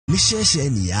ni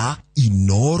ceceni ya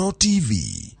Inooro TV.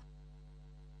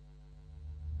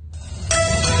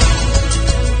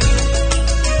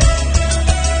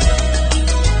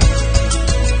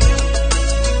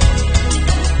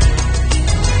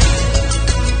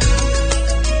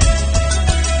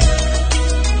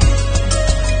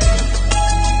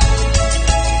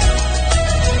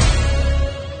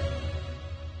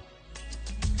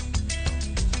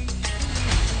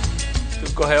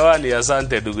 Tuko hewani,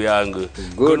 asante ndugu yangu.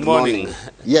 Good morning.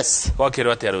 Yes. Kwa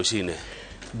kero ati Ruciini.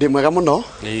 Ndi mwega muno.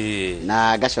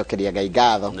 Na gacokeria Ngai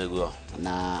ngatho. Niguo.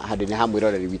 Na handu ni hamwe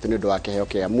roreri witu ni ndu wa kiheo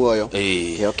kia muoyo,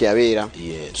 kiheo kia wira,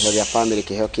 kiheo kia family,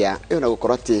 kiheo kia na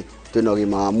gukorwo ati twina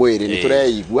ugima wa mwiri ni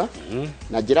tureigua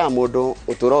na njira mundu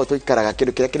uturo tuikaraga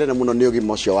kindu kiria kinene muno ni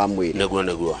ugima ucio wa mwiri.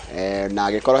 Niguo. Na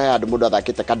agikorwo he andu mundu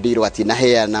athakite kadiro ati na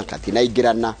heana katina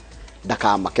ingirana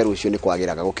ndakama rucio ni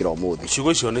kwagiraga gukira umuthi.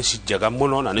 Ciugo icio ni cijaga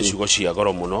muno na ni ciugo cia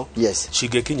goro muno. Yes.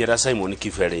 Cingikinyira Simon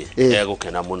Kiberi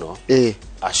egukena muno.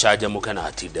 Acaja mukena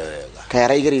atinde wega. Kaya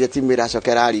raigirire timu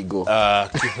iracokera aringo.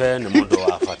 Kibe ni mundu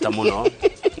wa bata muno.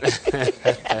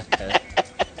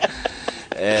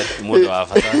 Mundu wa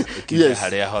bata kibe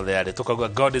haria hothe ari tukagwa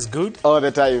God is good all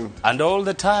the time. And all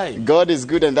the time. God is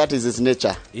good and that is his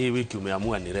nature. Hii wiki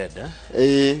umeamua ni red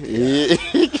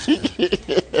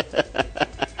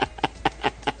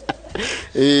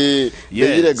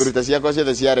Yeye guruta ciakwa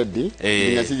ciothe cia ready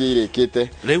nginya cigirikite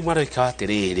riu mareka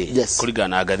atiriri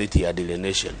kuringana na ngathiti ya Daily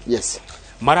Nation. Yes.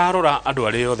 Mararora andu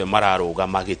ari othe mararuga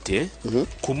magiti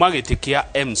kuma giti kia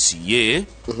MCA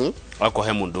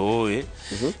akohe mundu uyu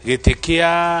giti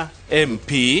kia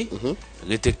MP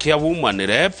giti kia woman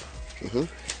rep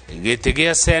giti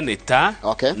kia senator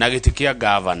na giti kia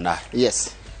governor.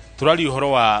 Yes. Turali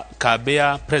uhoro wa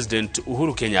Kabea President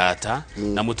Uhuru Kenyatta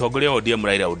na mutongoria ODM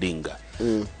Raila Odinga.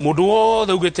 Mundu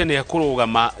wothe ugite ni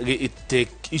akurugama gite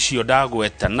icio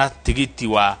ndagweta na tigiti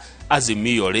wa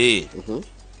Azimio ri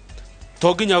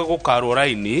tonginya gukarwo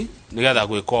raini nigetha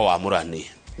gwiko wa murani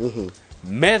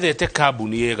methete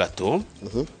kambuni egatu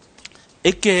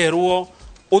ikerwo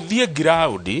uthie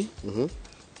ground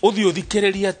uthie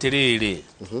uthikiriria atiriri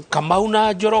Kamau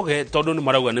na Njoroge tondu ni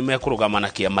marauga ni mekurugama na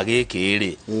kiama giki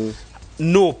ri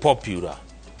no popular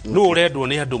no uredwo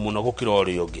ni andu muno gukira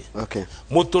uri ungi.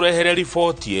 Muturehere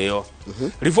report iyo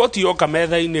report iyo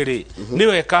kametha-ini ri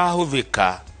niwe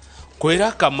kahuthika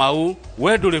kwira Kamau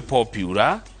we nduri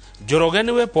popular, Njoroge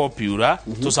niwe popular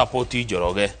to support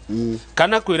Njoroge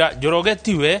kana kwira Njoroge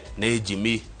tiwe ni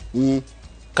Jimmy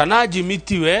kana Jimmy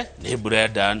tiwe ni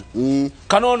Brendan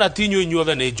kana ona tinyu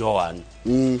inyuothe ni Joan.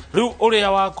 Riu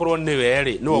uria wakorwo niwe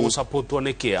ri niwe gusupportwo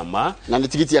ni kiama na ni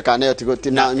tigiti ya kaneo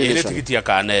tigotina ni tigiti ya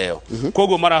kaneo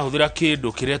koguo marahuthira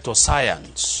kindu kireto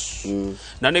science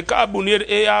na ni kambuni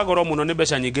ya goro muno ni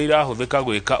mbeca nyingi irahuthika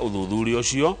gwika uthuthuria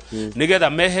ucio nigetha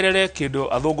meherere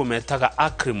kindu athungu metaga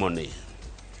acrimony.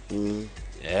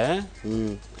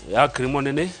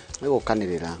 Acrimony ni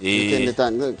gukanirira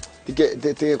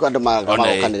tike kwanda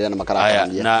magukanirira na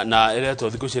makarakania na ireto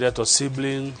thiku cireto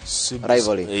sibling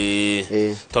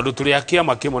rivalry tondu turi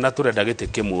akiama kimwe na turenda gite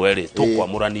kimwe ri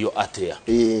tukwamuranio atia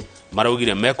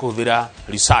maraugire mekuthira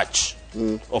research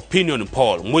opinion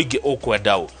poll mwingi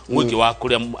ukwendao mwingi wa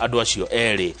kuria andu acio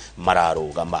eri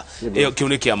mararugama iyo kiu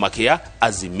ni kiama kia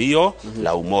Azimio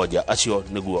la Umoja acio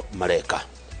niguo mareka.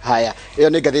 Haya, iyo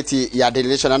ni ngathiti ya Daily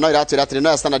Nation no iratwira atiri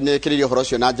no standard ni kiririo horo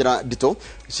cio na njira ndito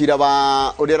cira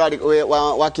wa uria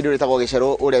wa kiririo tagwo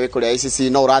gicero uria wikuria ICC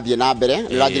no urathie na mbere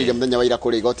irathiriria muthenya wa ira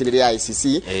kuri igoti ria ICC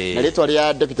na ritwa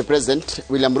ria Deputy President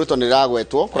William Ruto ni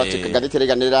ragwetwo kuratika ngathiti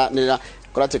riganira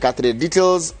kuratika atiri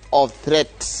details of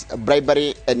threats,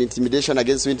 bribery and intimidation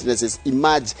against witnesses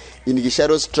emerge in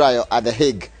Gichero's trial at The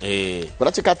Hague.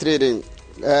 Kuratika atiri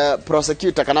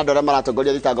prosecutor kana ndora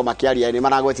maratongoria thitango makiaria ni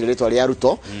maragwetire ritwa ria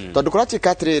Ruto tondu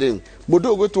kuratika atiriri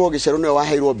mundu ugwitwo Gicheru ni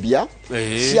waheirwo bia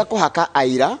cia kuhaka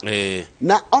aira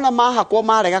na ona mahakwo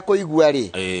marega kuigua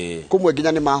ri kumwe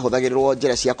nginya ni mahuthagirirwo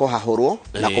njira cia kuhahurwo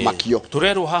na kumakio.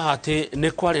 Turerwo haha ati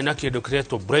ni kwari na kindu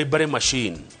kiretwo bribery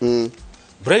machine.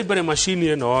 Bribery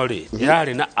machine ino ri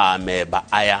yari na ameba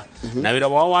aya na wira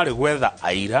wao wari gwetha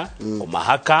aira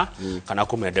kumahaka kana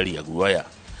kumenderia guoya.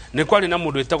 Ni kwali na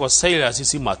mundu etagwo Silas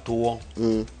Simatuo.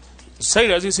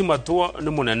 Silas Simatuo ni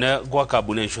munene gwa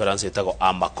kambuni insurance etagwo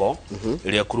Amako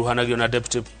iria kuruhanagio na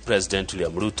Deputy President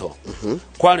William Ruto.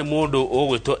 Kwali mundu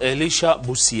ugwitwo Elisha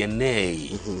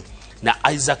Busienei na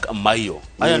Isaac Mayo.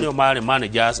 Aya nio mari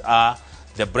managers a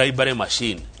the bribery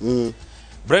machine.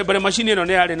 Bribery machine ino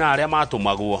ni ari na aria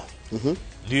matumagwo.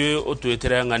 Thie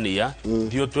utwetera ngania,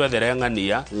 thie utwethere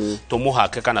ngania,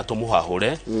 tumuhake kana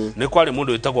tumuhahure. Ni kwali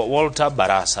mundu etagwo Walter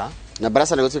Barasa na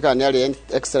Barasa nä gå tuä ka nä arä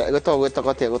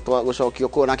gå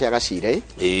kå nake agacire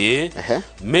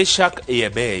Meshak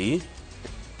Ebei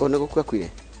å nä gå kua kuire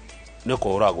nä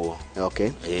kå ragwo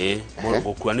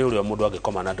gå kua nä å rä a må ndå angä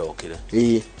koma na ndokire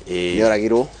nä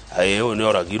oragirwo å yå nä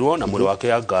oragirwo na mwä rä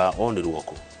wake anga onä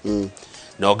ruoko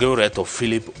na å ngä å retwo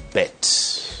Philip Bet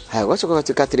gwacoka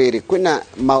gatuĩka atĩrĩrĩ kwĩna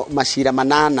macira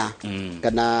manana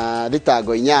kana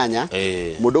thitango 8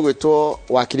 mũndũ gwĩtwo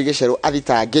wakiri Gĩcerũ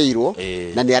athitangĩirwo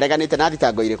na nĩ areganĩte na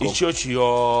thitango irĩkũ icio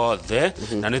ciothe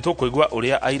na nĩ tũkũigua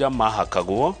ũrĩa aira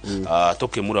mahakagwo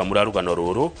tũkĩmuramura rũgano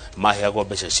rũrũ maheagwo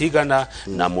mbeca cigana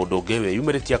na mũndũ ũngĩ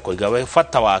wĩyumĩrĩtie koiga we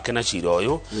bata wake na cira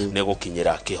ũyũ nĩ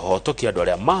gũkinyĩra kĩhoto kĩa andũ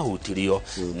arĩa mahutirio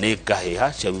nĩ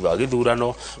ngahĩha cia thutha wa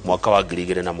gĩthurano mwaka wa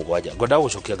 2007 ngwenda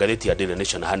gũcokia ngathĩti ya Daily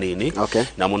Nation hanini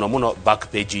na muno back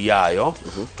page yayo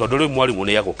tondu ri mwarimu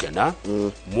ni agukena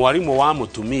mwarimu wa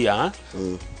mutumia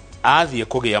athie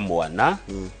kugia mwana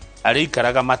ari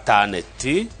ikaraga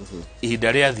maternity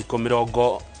ihinda ria thiko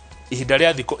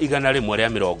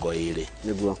 120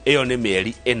 iyo ni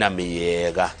mieri ena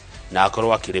miega na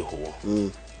akorwo akirihwo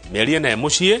mieri ena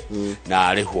mucie na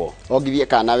arihwo ogithie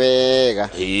kana wega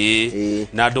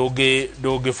na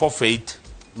ndungi forfeit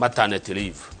maternity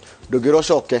leave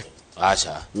ndungirocoke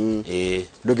acha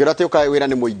ndugiro ati ukae wira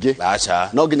ni muingi acha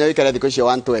no nginya wikare thiko icio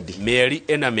 120 mieri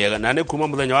ena miega na ni kuma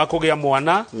muthenya wa kugia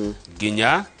mwana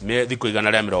nginya thiko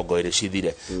 120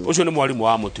 cithire ucio ni mwarimu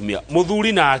wa mutumia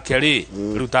muthuri nake ri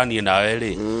rutanie nawe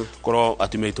ri korwo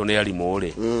atumeitwo ni arimu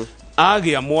ri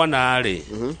agia mwana ri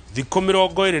thiko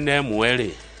 21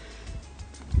 ri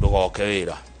ndugoke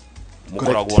wira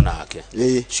mukoragwo nake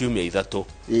ciumia 3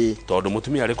 tondu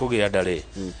mutumia ari kugia ndari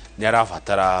ni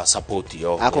arabatara support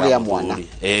yo akugia mwana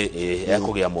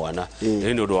akugia mwana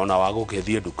ni ndu ona wa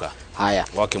gukithie nduka haya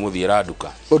wakimuthira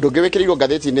nduka undu ngiwikiriirwo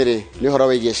ngatheti-ini ri ni horo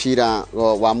wigie cira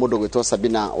wa mundu gwitwo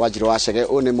Sabina Wanjiru wa Chege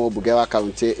u ni mubunge wa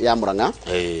kaunti ya Murang'a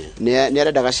ni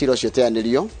arendaga cira ucio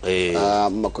teanirio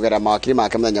kugera mawakiri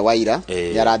make muthenya wa ira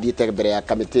ni arathiite mbere ya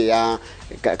kamiti ya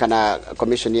kana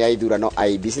commission ya ithurano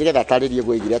IEBC nigetha ataririe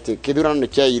gwigire ati kithurano ni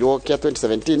kiairwo kia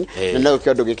 2017 na no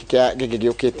kiondu giki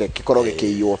giukite gikorwo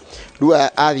gikiiywo riu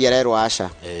athia rerwo aca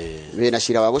wina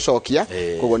cira wa gucokia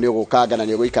koguo ni ugukanga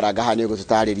ni uguikaranga ha ni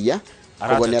ugututariria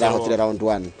koguo ni arahotire round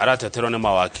 1 arateterwo ni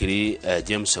mawakiri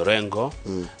James Orengo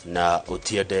na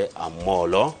Otiende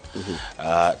Amolo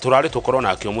turari tukorwo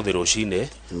na kio muthi rucini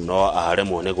no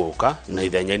aharemwo ni guka na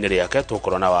ithenya-ini riake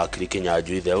tukorwo na wakiri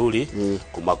Kinyanjui Theuri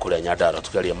kuma kuria Nyandarua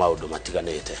tukiaria maundu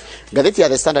matiganite ngatheti ya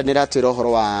The Standard ni ratwira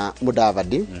uhoro wa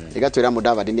Mudavadi igatwira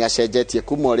Mudavadi ni acenjetie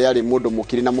kuma uria ari mundu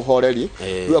mukiri na muhoreri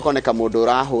riu akoneka mundu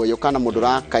urahoyo kana mundu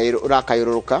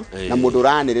urakayururuka na mundu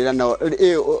uranirira na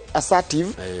assertive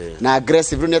na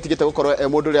aggressive ni atigite gukorwo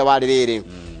mundu uria wari riri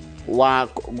wa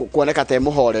kuoneka te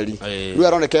muhoreri riu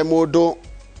aroneka mundu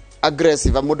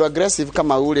aggressive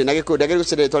kama uri na gikundi agiri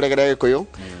gucire toregera gikuyu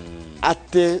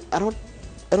ati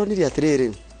aronire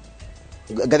atiriri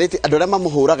ngatheti andu aria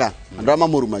mamuhuraga andu aria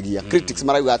mamurumagia critics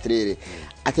marauga atiriri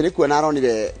ati ni kuona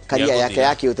aronire karia yake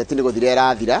yake uteti ni guthire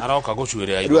rathira aroka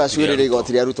gucuiria riu acuirire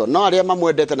igoti ria Ruto no aria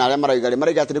mamwendete na aria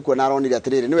marauga ati ni kuona aronire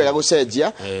atiriri ni wega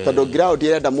gucenjia tondu ground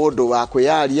irenda mundu wa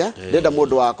kwiaria irenda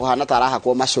mundu wa kuhana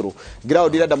tarahakwo macuru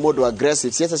ground irenda mundu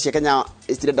aggressive siasa cia Kenya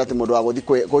istirenda ati mundu wa guthi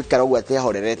guikara ugu ati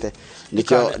ahorerete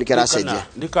nikio racenjia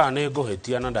ndika ni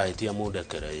nguhitia na ndahitia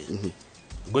mundekere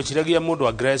ngwiciragia mundu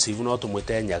aggressive no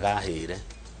tumwite nyagahire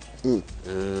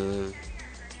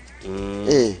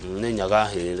ni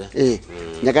nyagahire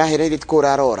nyagahire iri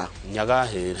tikura arora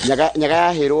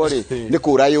nyagahirwo ri ni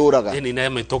kura yuraga ni na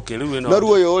mitoke riu no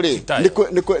ruo yuri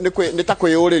ni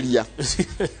takwiyuriria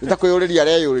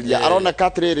arona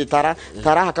katriri tara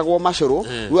hakagwo macuru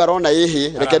riu arona ihi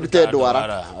reke ndute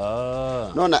ndwara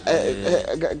nona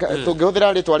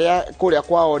tungihũthĩra rĩtwa rĩa kũrĩa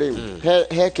kwao rĩu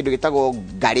he kĩndũ gĩtagwo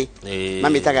ngari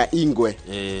mamĩtaga ingwe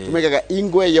tumegaga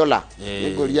ingwe yola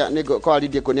nĩngũria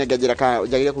kwarindie kũnia ngajĩra ka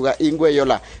njagĩrĩire kuga ingwe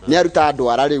yola nĩ aruta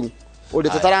ndwara rĩu ũndũ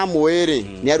tũtaramũĩ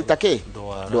nĩ aruta kĩ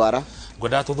ndwara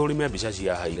ngwenda tũthũrime mbica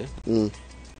cia haire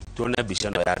tuone mbica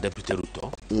no ya Deputy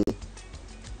Ruto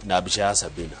na mbica ya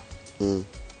Sabina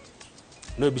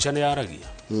no mbica nĩ yaragia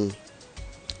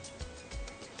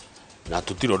na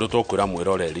tutiro ndo tokura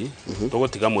mwiroreri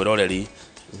tugutiga mwiroreri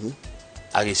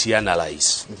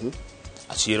agicianalyze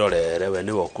acirorere we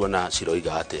ni wokuona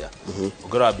ciroiga atia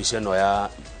ungora mbica no ya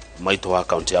maito wa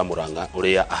account ya Murang'a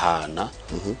uria ahana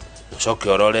coke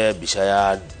orore mbica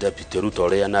ya Deputy Ruto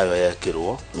uria nayo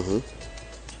yekirwo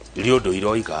iri undu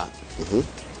iroiga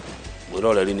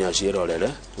mwiroreri ni acirorere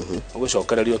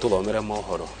ugucokererio tuthomere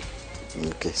mohoro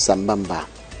okay sambamba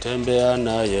tembea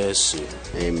na Yesu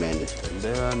amen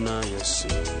tembea na Yesu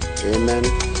amen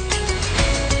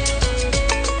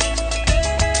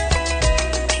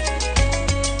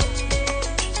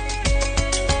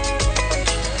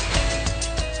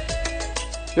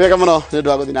Wega muno nĩ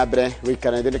ndwa gũthina mbere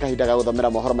wikara nĩ kahinda ga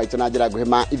gũthomera mohoro maitũ na njĩra nguhĩ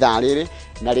ma ithaa rĩrĩ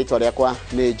na rĩtwa rĩakwa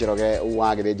nĩ Njoroge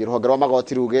wa Gĩthĩnjĩ. Rũhonge rwa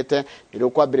magoti rugĩte nĩ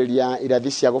rũkwambĩrĩria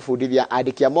irathi cia gũbundithia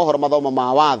andĩki a mohoro mathomo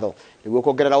ma watho nĩguo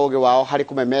kuongerera ũgĩ wao harĩ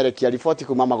kũmemerekia riboti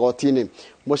kuma magoti-inĩ.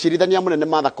 Mũcirithania mũnene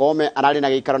Martha Koome ararĩ na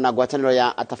gĩikaro na ngwatanĩro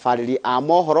ya atabarĩri a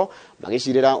mohoro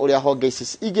magĩcirĩra ũrĩa honge ici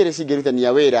igĩrĩ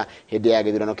cingĩrutania wĩra hĩndĩ ya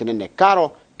gĩthurano kĩnene.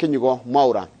 Karo Kinyugo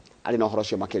Mwaura arĩ na ũhoro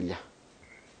ũcio makĩria.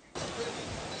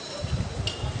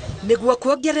 Nĩguo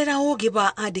kuongerera ũgĩ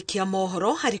wa andĩki a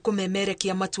mohoro harĩ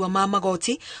kũmemerekia matua ma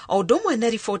magoti o ũndũ ũmwe na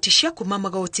riboti cia kuma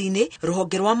magoti-inĩ,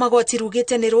 rũhonge rwa magoti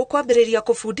rugĩte nĩ rũkwambĩrĩria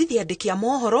kũbundithia andĩki a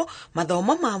mohoro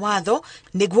mathomo ma watho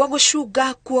nĩguo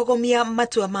gũcunga kuogomia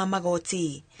matua ma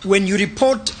magoti. When you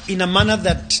report in a manner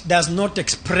that does not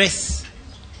express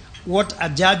what a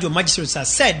judge or magistrate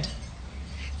has said,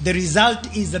 the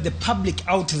result is that the public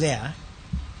out there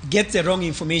gets the wrong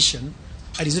information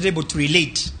and is not able to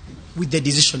relate with the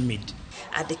decision made.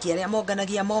 Andĩki arĩa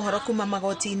monganagia mohoro kuma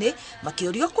magoti-inĩ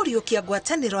makĩũrio kũriũkia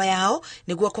ngwatanĩro yao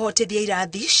nĩguo kũhotithia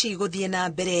irathi ici gũthiĩ na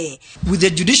mbere. With the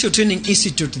Judicial Training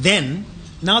Institute then,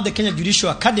 now the Kenya Judicial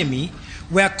Academy,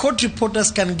 where court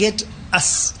reporters can get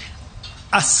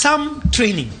some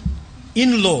training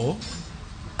in law,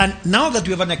 and now that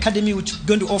we have an academy which is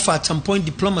going to offer at some point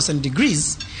diplomas and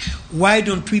degrees, why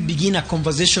don't we begin a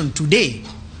conversation today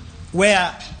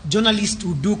where journalists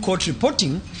who do court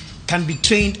reporting can be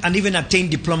trained and even attain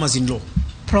diplomas in law?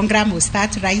 Program will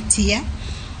start right here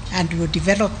and we'll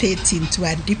develop it into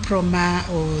a diploma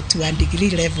or to a degree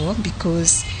level,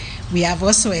 because we have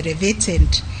also elevated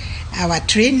our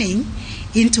training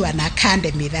into an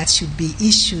academy that should be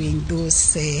issuing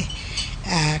those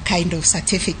kind of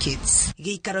certificates.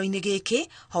 Gĩikaro-inĩ gĩkĩ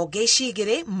honge ici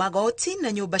igĩrĩ magoti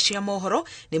na nyũmba cia mohoro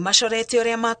nĩ macorete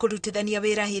ũrĩa makũrutithania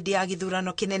wĩra hĩndĩ ya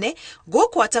gĩthurano kĩnene,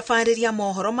 gũkũ atabarĩri a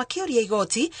mohoro makĩũria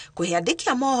igoti kũhe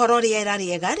andĩki a mohoro rĩera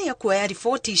rĩega rĩa kuoya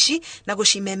riboti ici na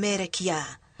gũcimemerekia.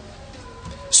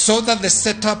 So that the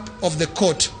setup of the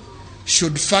court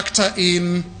should factor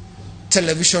in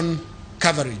television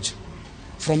coverage.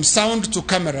 From sound to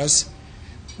cameras,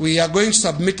 we are going to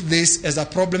submit this as a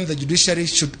problem the judiciary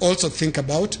should also think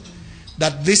about,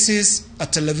 that this is a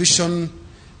television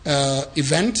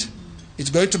event. It's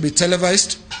going to be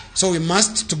televised. So we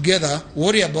must together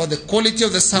worry about the quality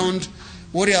of the sound,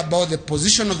 worry about the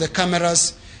position of the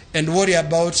cameras, and worry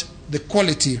about the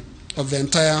quality of the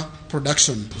entire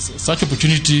production. Such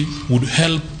opportunity would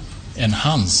help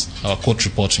enhance our court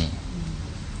reporting.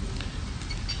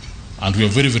 And we are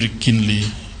very, very keenly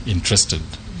interested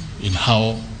in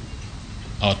how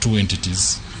our two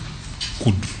entities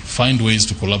could find ways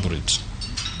to collaborate,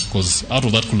 because out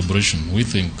of that collaboration we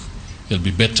think there'll be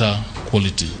better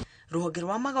quality. Rũhonge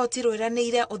rwa magoti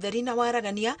rũĩranĩire ũtheri na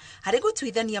waragania harĩ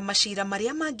gũtuithania macira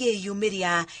marĩa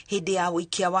mangĩyumĩria hĩndĩ ya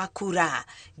ũikia wa kura.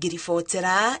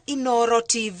 Ngĩribotera Inooro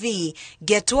TV,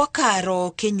 ngetwo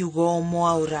Karo Kinyugo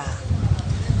Mwaura.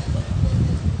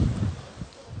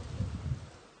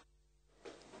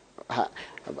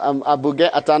 Ambunge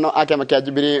atano a kĩama kĩa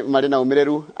Jubilee marĩ na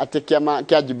ũmĩrĩru atĩ kĩama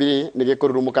kĩa Jubilee nĩ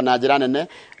gĩkũrurumũka na njĩra nene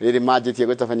rĩrĩ manjĩtie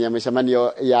gũtabania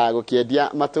mĩcemanio ya gũkĩendia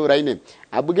matũũra-inĩ.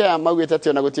 Ambunge aya maugĩte atĩ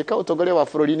ona gũtuĩka ũtongoria wa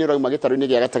bũrũri-inĩ ũrauma gĩtarũ-inĩ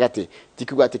gĩa gatagatĩ, ti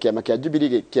kuuga atĩ kĩama kĩa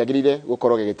Jubilee kĩagĩrĩire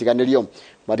gũkorwo gĩgĩtiganĩrio.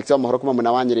 Mwandĩki wa mohoro kuma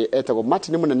mwena wa Nyĩrĩ etagwo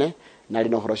Martin Mũnene na arĩ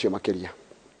na ũhoro ũcio makĩria.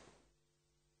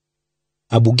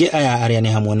 Ambunge aya arĩa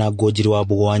nĩ hamwe na Ngũnjiri wa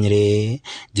Mbugo wa Nyĩrĩ,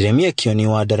 Jeremia Kioni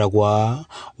wa Ndaragwa,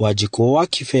 Wanjikũ wa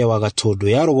Kĩbea wa Gatũndũ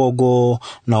ya Rũgongo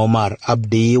na Omar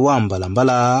Abdi wa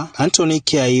Mbalambala, Anthony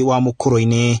Kiai wa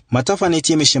Mũkũrũ-inĩ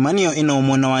matabanĩtie mĩcemanio ĩno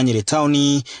mwena wa Nyĩrĩ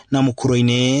taũni na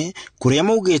Mũkũrũ-inĩ, kũrĩa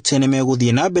maugĩte nĩ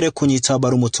megũthiĩ na mbere kũnyita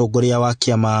mbaru mũtongoria wa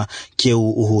kĩama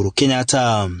kĩu Uhuru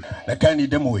Kenyatta. Rekani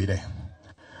ndĩmwĩre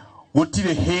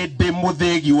gutire hindi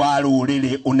muthegi wa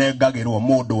ruriri unengagirwo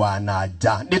mundu wa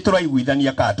nanja ni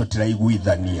turaiguithania ka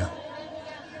tutiraiguithania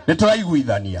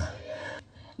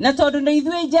na tondu ni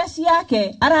ithuĩ jeshi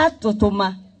yake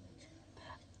aratutuma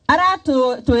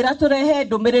twira turehe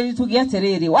ndumiriri tugie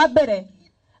atiriri wa mbere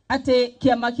ati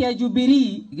kiama kia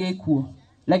Jubilee gikuo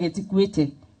na gitikuite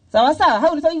sawa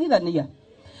hau ni turaiguithania.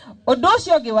 Undu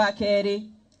ucio ũngĩ wa kerĩ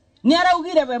ni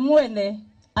araugire we mwene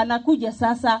anakuja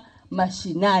sasa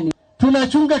mashinani.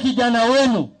 Tunachunga kijana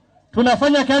wenu,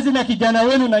 tunafanya kazi na kijana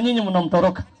wenu na nyinyi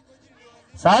mnamtoroka.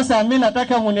 Sasa mimi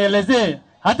nataka munielezee,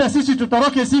 hata sisi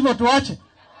tutoroke sivyo tuache?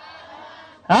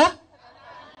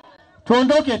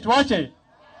 Tuondoke tuache?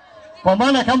 Kwa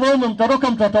maana kama wewe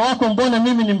umemtoroka mtoto wako, mbona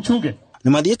mimi nimchunge?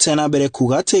 Nimathiĩte na mbere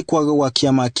kuga atĩ kwaga gwa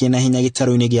kĩama kĩna hinya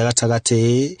gĩtarũ-inĩ gĩa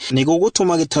gatagatĩ nĩ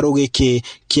gũgũtũma gĩtarũ gĩkĩ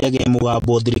kĩage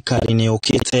mũgambo thirikari-inĩ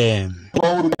yũkĩte.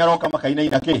 Uhuru nĩaroka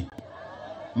makainaina kĩ?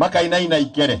 Makainaina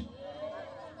ikere.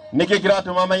 niki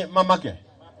kiratu mamake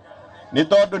ni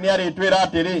tondu ni aritwira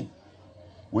atiri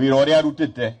wira uria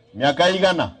arutite miaka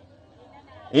igana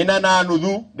ina na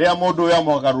nuthu ria mundu uyu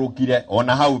amogarukire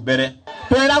ona hau mbere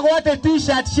twiragwo ati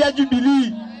t-shirt cia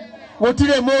Jubilee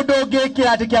gutire mundu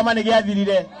ungikira ati kiama ni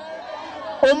giathirire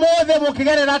umuthe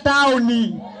mukigerera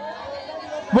tauni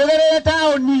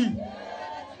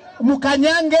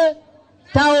mukanyange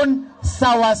town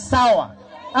sawa sawa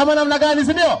ama namna gani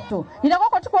sindio ira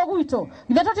goko tuko gwito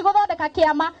ithe tutiguthondeka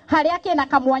kiama haria kina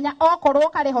kamwanya okorwo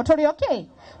kariho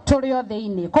turi o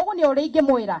thiini koguo ni uri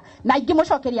ingimwira na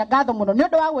ingimucokeria ngatho muno ni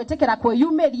undu wa gwitikira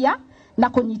kwiyumiria na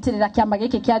kunyitirira kiama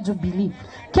giki kia Jubilee.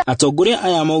 Atongoria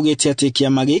aya maugite ati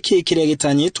kiama giki kiria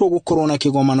gitanyitwo gukorwo na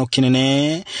kigomano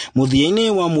kinene muthiaini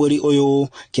wa mweri uyu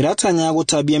kiratanya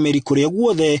gutambia meri kuria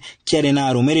guothe kiari na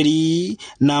arumiriri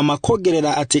na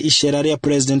makongerera ati icera ria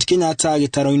President Kenyatta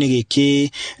gitaro-ini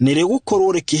giki ni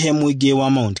rigukorwo rikihe muingi wa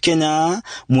Mount Kenya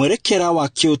mwerekera wa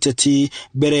kiuteti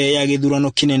mbere ya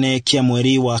githurano kinene kia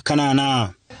mweri wa kanana.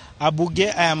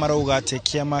 Abunge aya marauga ati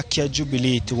kiama kia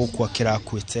Jubilee tigukwa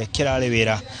kirakwite kirari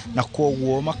wira na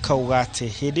koguo makauga ati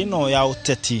hindi no ya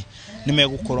uteti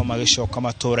nimegukorwo magicoka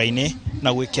matura-ini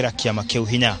na gwikira kiama kiu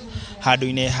hinya.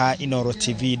 Handu-ini ha Inooro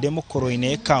TV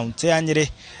demukoro-ini kaunti ya Nyeri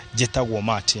njitagwo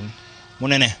Martin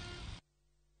Munene.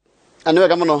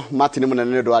 Anwega muno Martin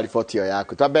Munene ndu wa ripoti yo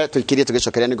yaku. Twabe tuikirie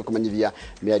tugicokeria ningo kumenyithia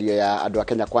miario ya andu a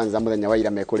Kenya kwanza muthenya wa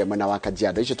ira mekuria mwena wa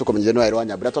Kajiado. Icio tukumenyithia no erwa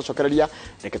nyambura twacokereria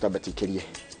reke twabe tuikirie.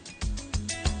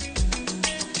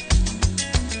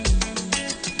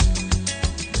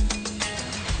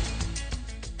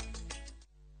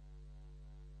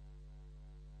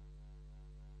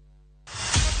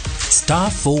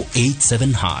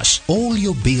 *487#. All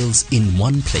your bills in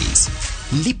one place.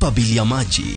 Lipa bili ya maji,